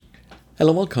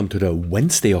Hello, welcome to the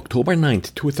Wednesday, October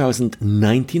 9th,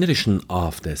 2019 edition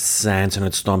of the SANS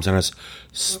and Storm Center's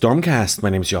StormCast.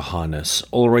 My name is Johannes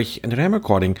Ulrich and I'm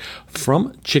recording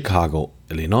from Chicago,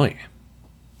 Illinois.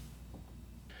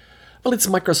 Well, it's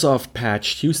Microsoft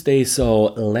Patch Tuesday, so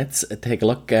let's take a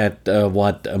look at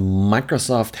what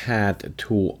Microsoft had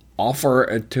to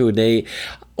offer today.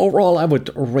 Overall, I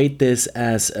would rate this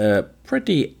as a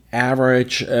pretty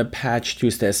average Patch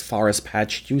Tuesday as far as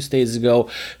Patch Tuesdays go.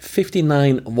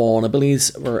 59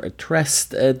 vulnerabilities were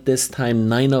addressed at this time,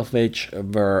 9 of which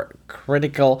were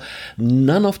critical.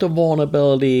 None of the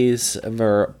vulnerabilities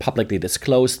were publicly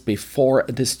disclosed before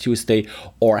this Tuesday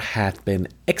or had been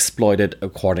exploited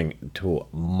according to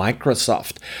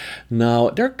Microsoft.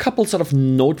 Now, there are a couple sort of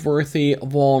noteworthy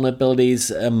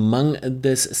vulnerabilities among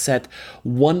this set.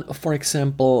 One, for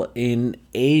example, in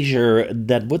Azure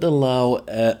that would allow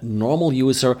a normal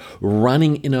user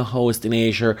running in a host in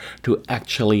Azure to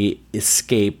actually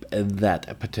escape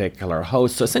that particular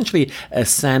host. So essentially, a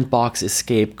sandbox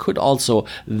escape could also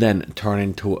then turn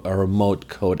into a remote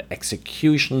code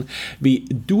execution. We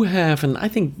do have, and I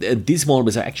think these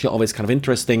vulnerabilities are actually always kind of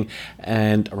interesting,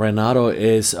 and Renato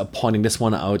is pointing this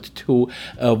one out too,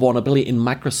 a vulnerability in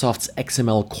Microsoft's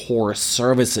XML core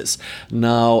services.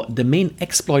 Now, the main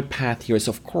exploit path here is,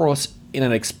 of course,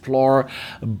 Internet Explorer,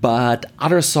 but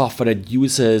other software that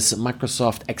uses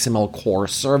Microsoft XML core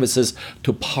services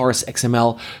to parse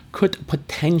XML could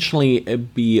potentially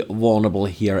be vulnerable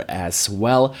here as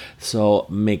well. So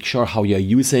make sure how you're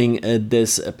using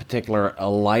this particular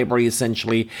library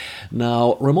essentially.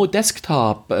 Now, remote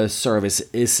desktop service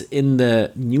is in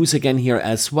the news again here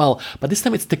as well, but this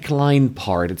time it's the client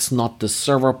part, it's not the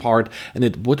server part, and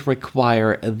it would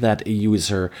require that a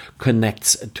user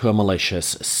connects to a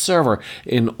malicious server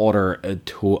in order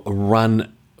to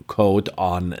run code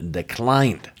on the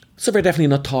client. So we're definitely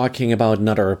not talking about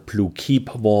another blue keep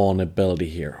vulnerability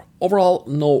here. Overall,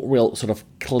 no real sort of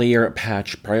clear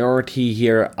patch priority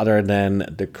here other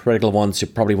than the critical ones you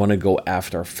probably want to go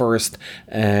after first.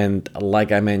 And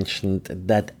like I mentioned,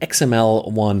 that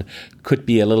XML one could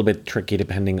be a little bit tricky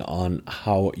depending on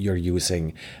how you're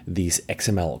using these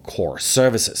XML core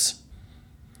services.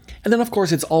 And then, of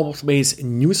course, it's always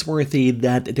newsworthy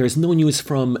that there's no news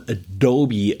from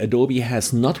Adobe. Adobe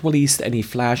has not released any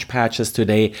Flash patches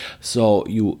today, so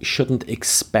you shouldn't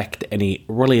expect any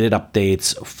related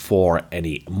updates for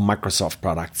any Microsoft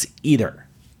products either.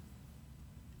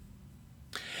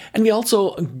 And we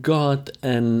also got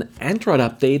an Android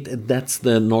update. That's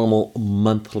the normal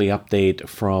monthly update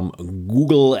from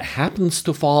Google. It happens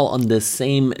to fall on the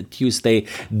same Tuesday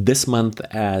this month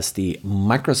as the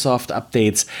Microsoft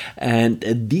updates. And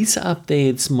these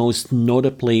updates most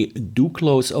notably do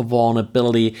close a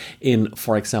vulnerability in,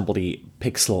 for example, the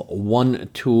Pixel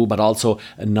 1, 2, but also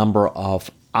a number of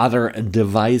other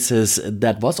devices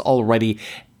that was already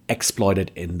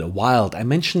exploited in the wild. I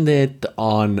mentioned it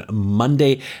on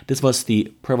Monday. This was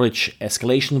the privilege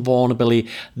escalation vulnerability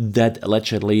that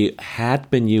allegedly had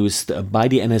been used by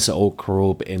the NSO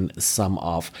group in some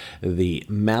of the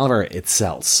malware it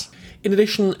sells. In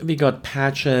addition, we got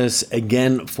patches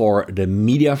again for the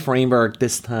media framework,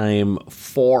 this time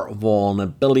 4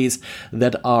 vulnerabilities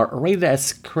that are rated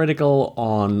as critical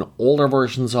on older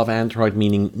versions of Android,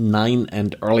 meaning 9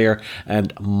 and earlier,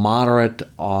 and moderate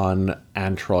on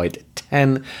Android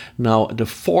 10. Now, the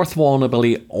 4th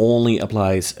vulnerability only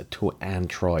applies to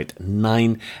Android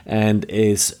 9 and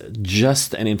is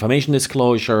just an information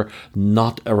disclosure,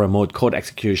 not a remote code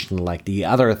execution like the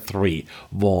other 3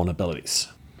 vulnerabilities.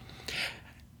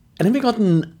 And then we got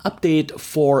an update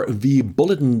for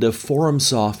vBulletin, the forum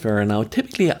software. Now,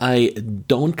 typically I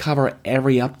don't cover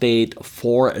every update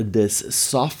for this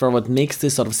software. What makes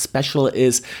this sort of special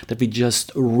is that we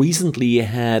just recently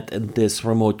had this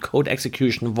remote code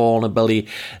execution vulnerability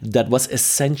that was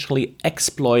essentially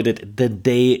exploited the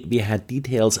day we had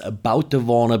details about the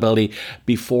vulnerability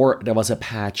before there was a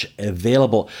patch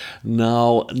available.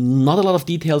 Now, not a lot of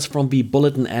details from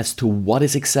vBulletin as to what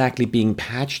is exactly being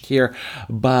patched here,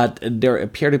 but there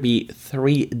appear to be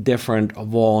 3 different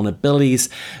vulnerabilities.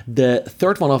 The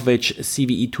third one of which,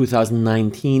 CVE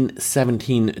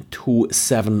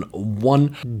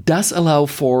 2019-17-271, does allow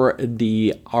for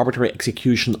the arbitrary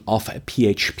execution of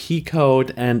PHP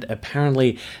code, and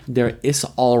apparently there is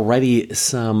already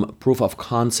some proof of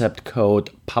concept code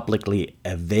publicly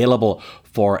available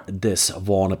for this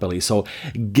vulnerability. So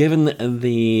given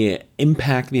the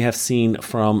impact we have seen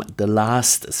from the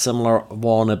last similar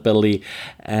vulnerability,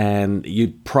 and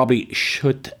you probably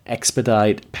should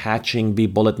expedite patching the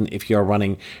bulletin if you're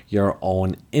running your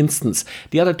own instance.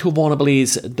 The other two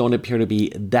vulnerabilities don't appear to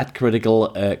be that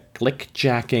critical.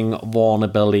 Clickjacking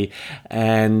vulnerability,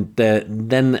 and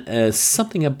then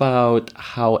something about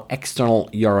how external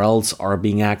URLs are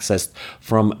being accessed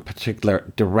from particular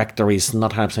directories.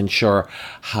 Not 100% sure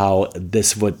how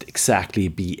this would exactly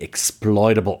be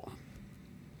exploitable.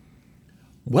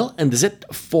 Well, and that's it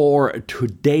for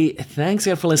today. Thanks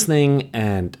again for listening,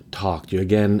 and talk to you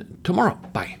again tomorrow.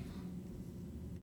 Bye.